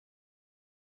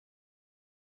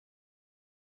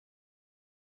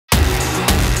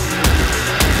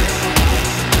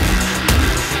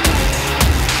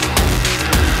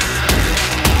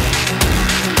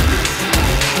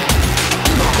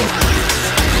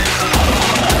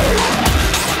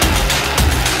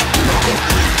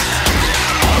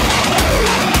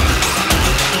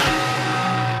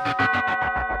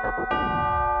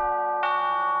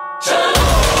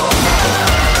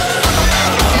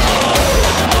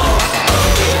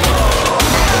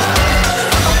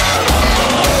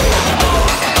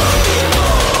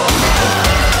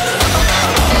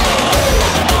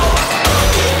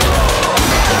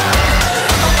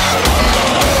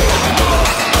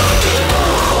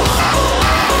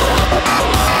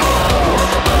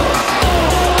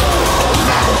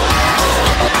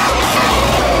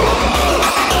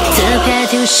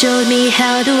showed me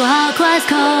how the walk was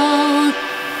cold.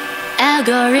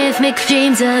 Algorithmic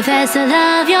dreams of as the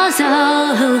love your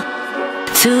soul.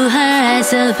 To her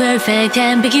as a perfect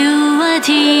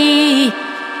ambiguity.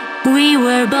 We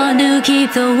were born to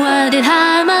keep the world in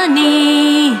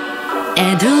harmony.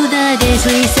 And through the days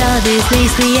we saw this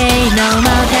place create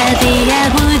Normopathy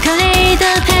and would collate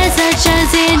the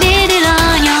passages indeed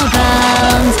on your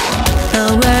palms.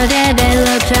 A world that may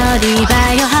look cloudy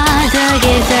by your heart. The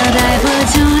gift of life was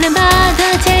soon about.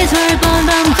 The tastes were born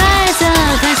from fires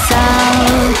of the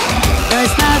soul. A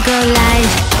spark of light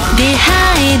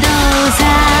behind those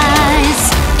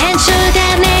eyes. And true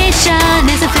damnation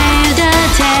is a failed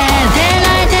attempt. Their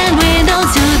light and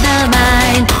windows to the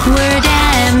mind were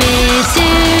damaged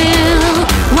too.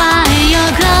 While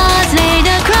your claws laid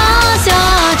across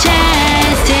your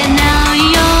chest, and now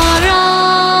you're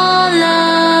all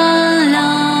alone.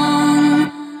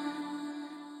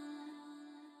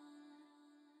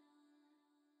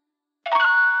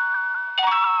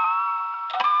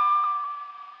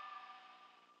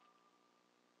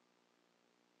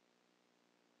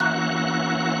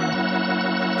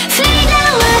 Fling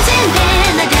down words and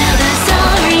then I tell the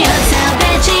story of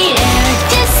salvaging air.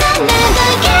 Dissonant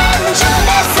again, show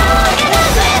that soul get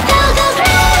us without a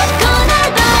prayer.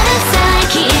 Cornered by the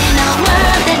psyche in a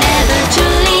world that never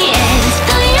truly ends.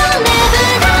 Though you'll never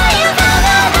die, you found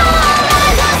out all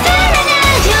eyes are staring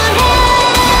at your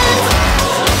hands.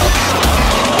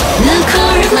 The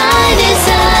chorus line is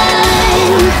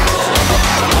signed.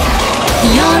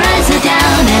 Your eyes are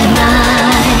down and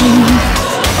mine.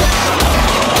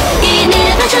 It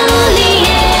never truly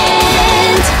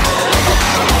ends.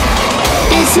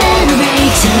 It's never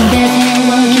breaks and bends.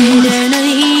 Walking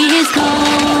eternally is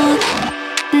cold.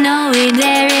 Knowing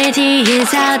clarity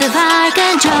is out of our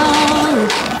control.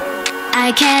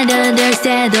 I can't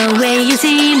understand the way you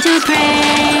seem to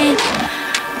pray,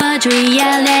 but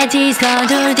reality's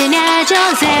contoured in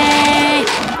natural say.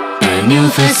 A new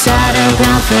facade of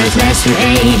comfort lets you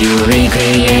aid. You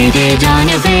recreated on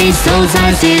your face those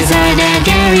eyes designed and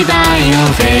carried by your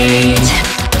fate.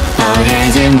 All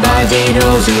hands embodied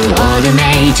roles to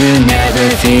automate. To never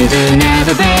feel, to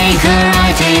never break. Her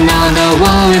writing on the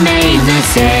wall remained the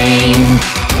same.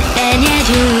 And yet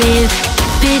you live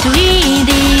between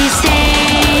these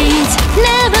states,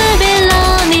 never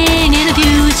belonging in the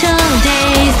future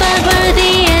days, but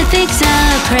worthy ethics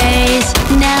of praise.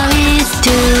 Now it's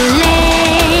too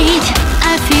late.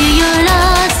 I feel you're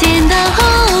lost in the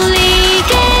holy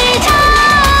gate.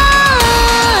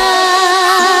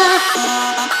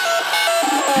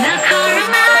 The chorus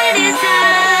line is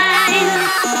signed.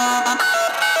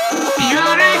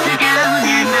 Your eyes are down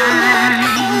and mine.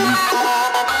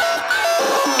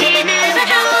 It never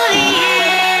truly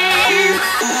ends.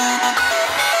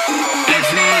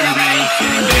 It's never breaks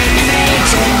and bends and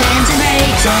bends and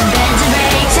breaks and bends and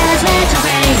breaks as metal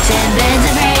breaks and bends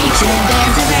and breaks and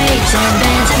bends and breaks and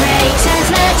bends and breaks as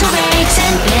metal breaks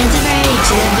and bends and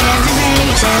breaks and bends and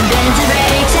breaks and bends and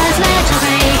breaks as metal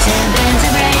breaks and bends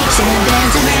and breaks and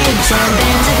bends and breaks and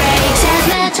bends and breaks as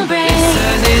metal breaks.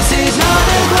 This is not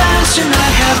a question. I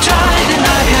have tried and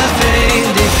I have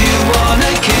failed. If you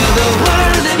wanna kill the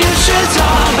world, then you should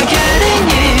stop by getting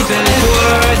even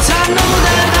words. I know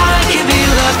that I can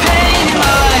feel the pain in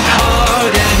my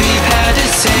heart, and we've had to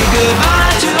say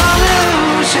goodbye to all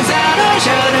illusions that are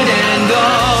shattered and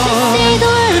gone. See the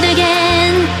world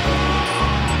again.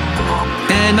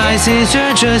 And my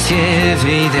sister just gave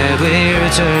me that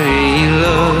weird dirty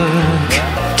look.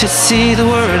 To see the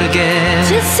world again.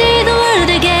 To see the world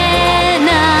again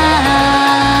now.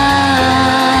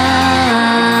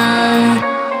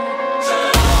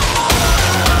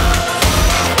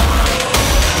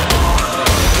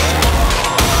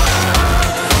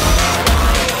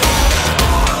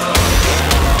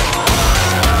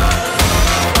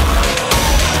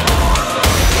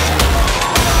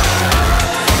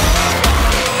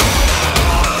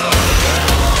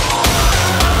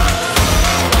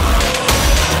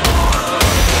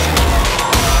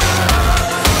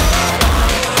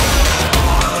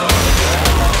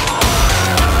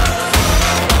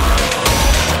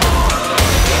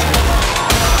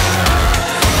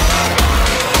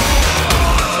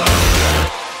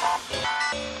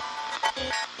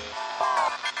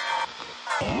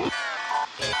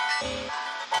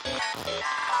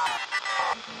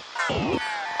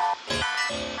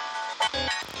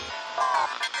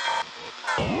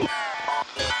 You